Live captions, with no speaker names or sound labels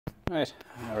Right,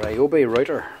 a Ryobi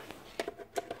router.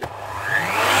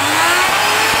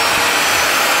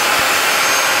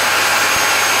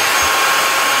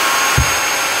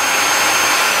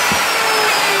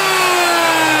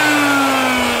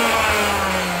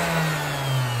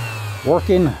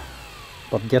 Working,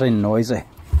 but getting noisy.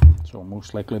 So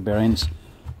most likely bearings.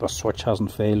 The switch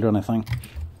hasn't failed or anything.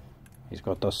 He's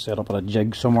got this set up at a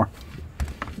jig somewhere.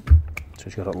 So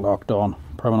he's got it locked on,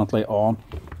 permanently on.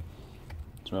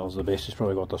 As well as the base, he's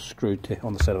probably got this screwed to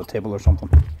on the side of a table or something.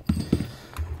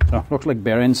 So looks like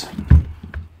bearings.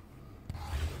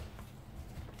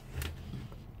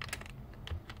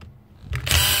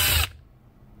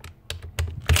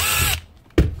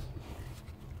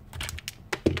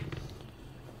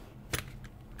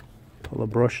 Pull the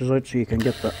brushes out so you can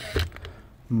get the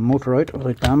motor out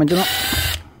without damaging it.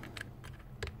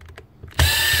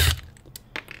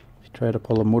 If you try to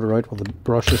pull the motor out with the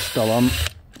brushes still on,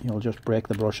 you'll just break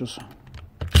the brushes.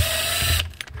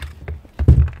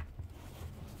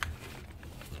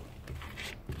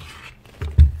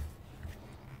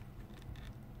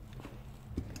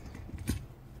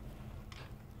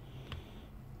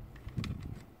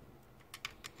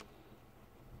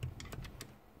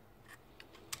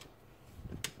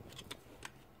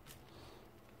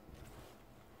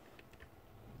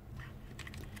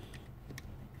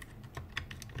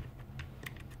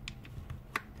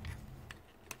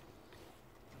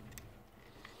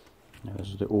 Now this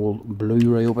is the old blue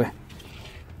Ryobi.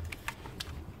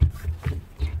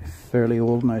 Fairly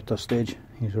old now at this stage.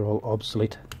 These are all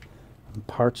obsolete. And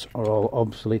parts are all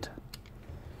obsolete.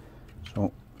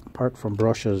 So apart from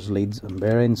brushes, leads and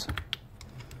bearings,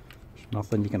 there's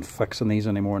nothing you can fix in these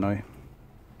anymore now.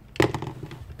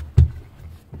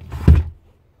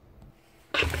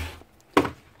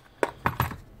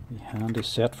 The hand is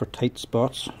set for tight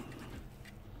spots.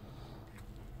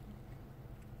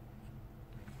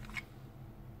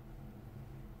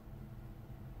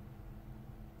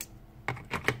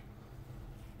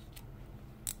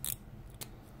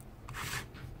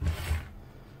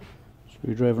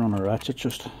 Screwdriver on a ratchet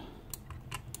just so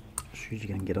you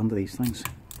can get under these things.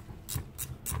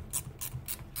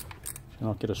 You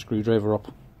not get a screwdriver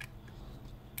up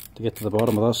to get to the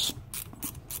bottom of this.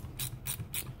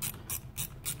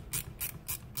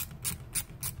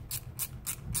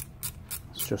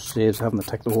 This just saves having to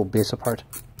take the whole base apart.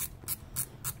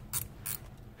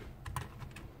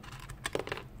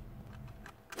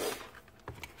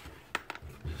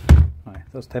 Now,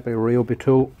 this type of Ryobi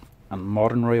tool and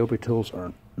modern Ryobi tools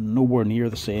are nowhere near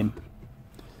the same.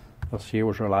 This here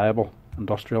was reliable,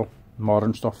 industrial,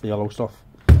 modern stuff, the yellow stuff.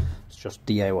 It's just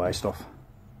DIY stuff.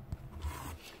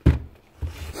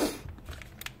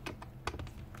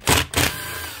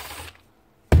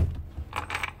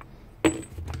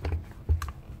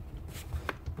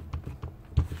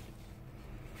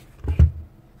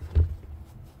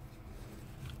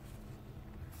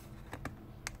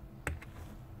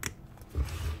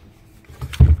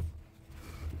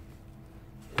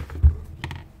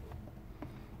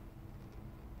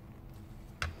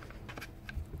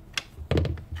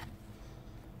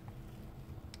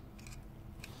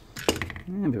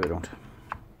 Maybe I don't.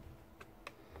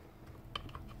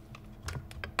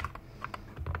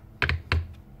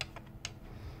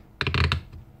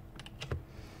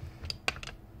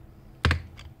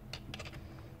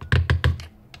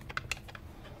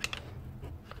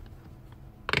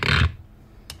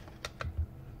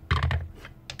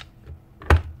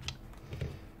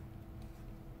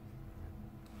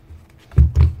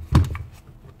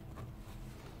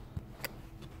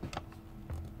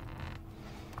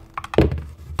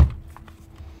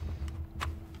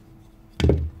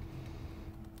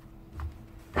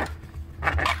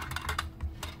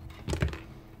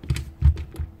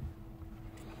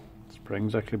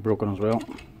 Spring's actually broken as well.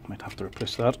 Might have to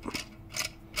replace that.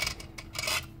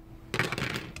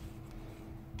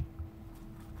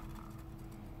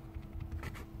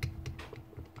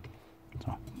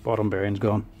 So, bottom bearing's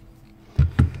gone.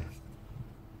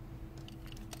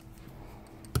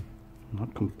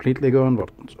 Not completely gone,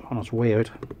 but it's on its way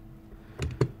out.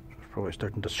 It's probably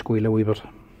starting to squeal a wee bit.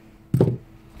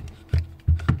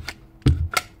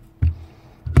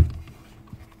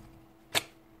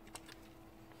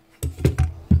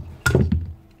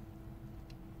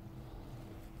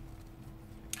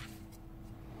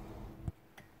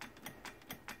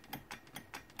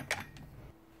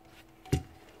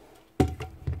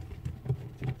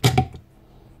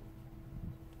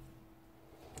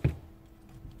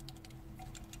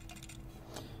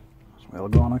 Well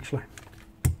gone actually.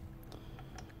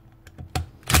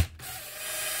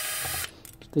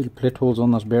 Steel plate holes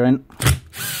on this bearing.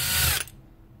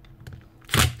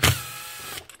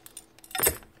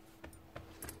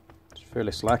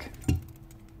 fairly slack.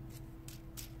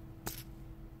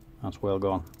 That's well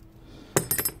gone.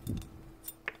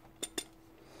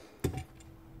 It's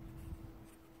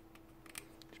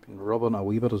been rubbing a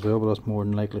wee bit as well, but that's more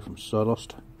than likely from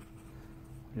sawdust.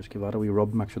 Just give that a wee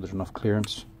rub, make sure there's enough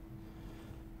clearance.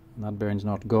 And that bearing's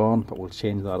not gone, but we'll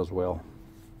change that as well.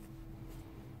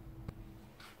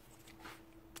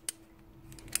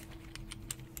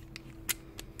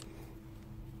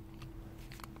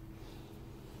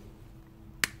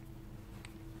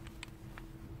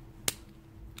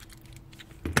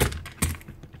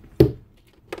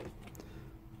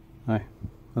 Now,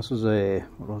 this is a,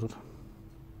 what was it?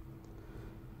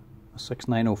 A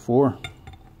 6904.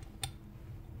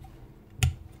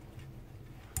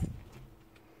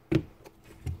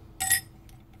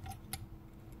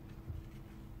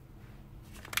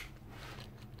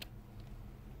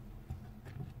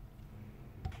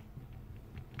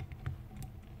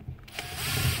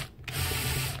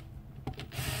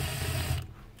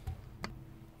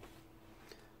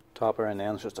 Top bearing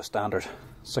then is just a standard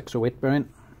 608 bearing.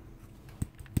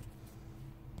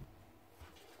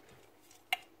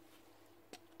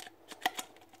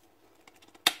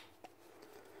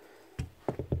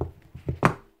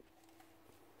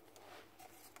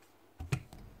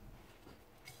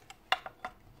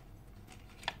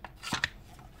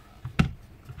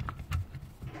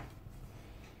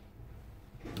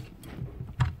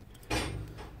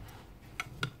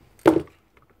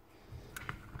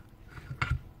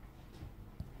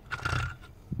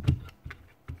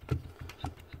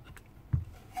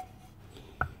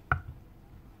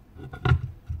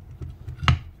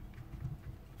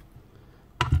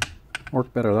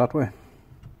 Work better that way,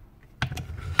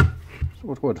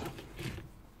 so it would.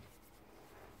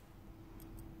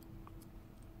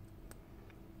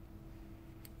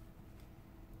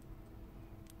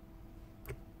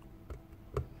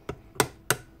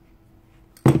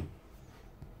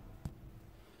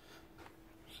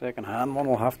 Second hand one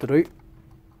will have to do.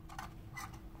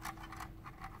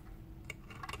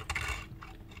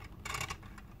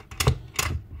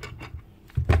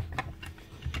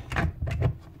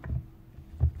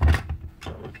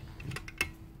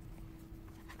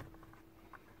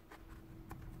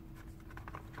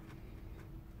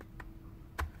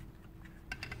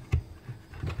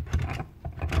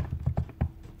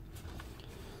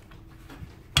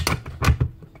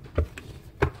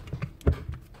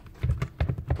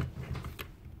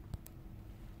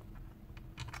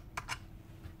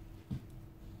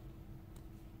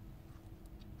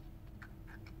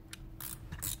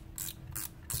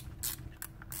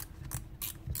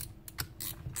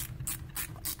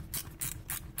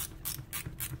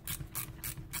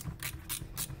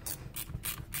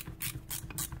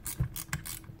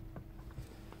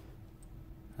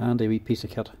 And a wee piece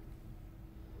of kit.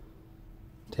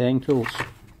 Teng tools.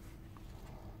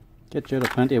 Get you out of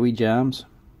plenty of wee jams.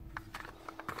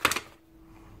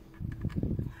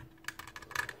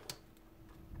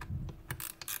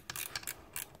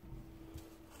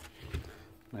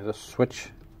 Now this switch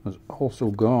is also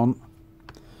gone.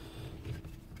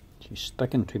 She's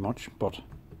sticking too much, but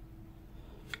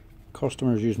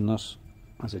customer's using this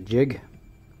as a jig.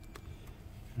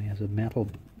 And he has a metal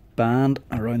band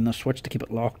around the switch to keep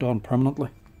it locked on permanently,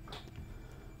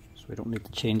 so we don't need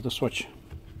to change the switch.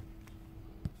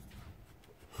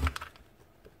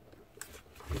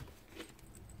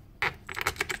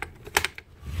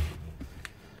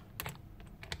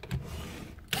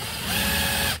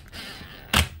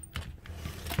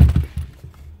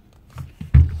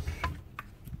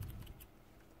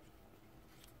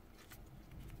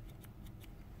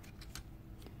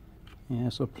 Yeah,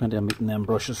 so plenty of meat in them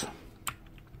brushes.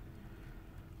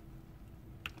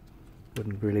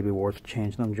 Wouldn't really be worth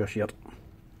changing them just yet.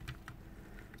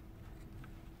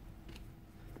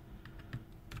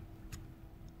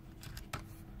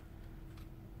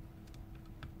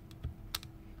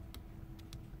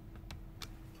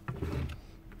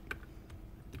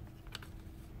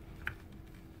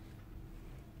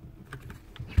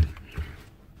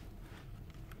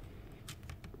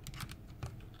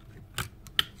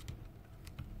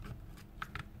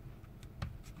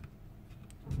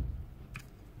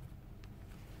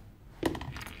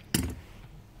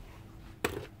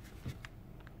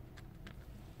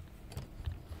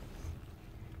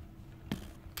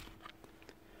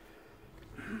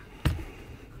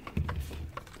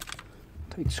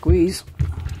 Tight squeeze.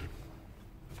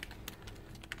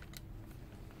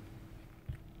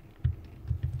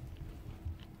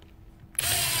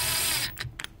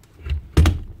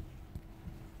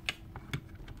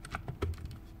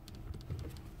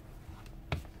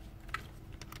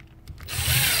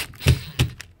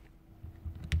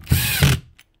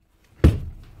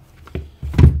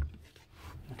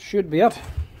 should be it.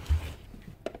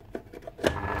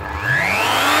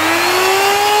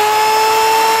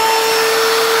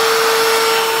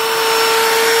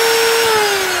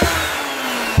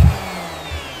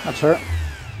 That's her.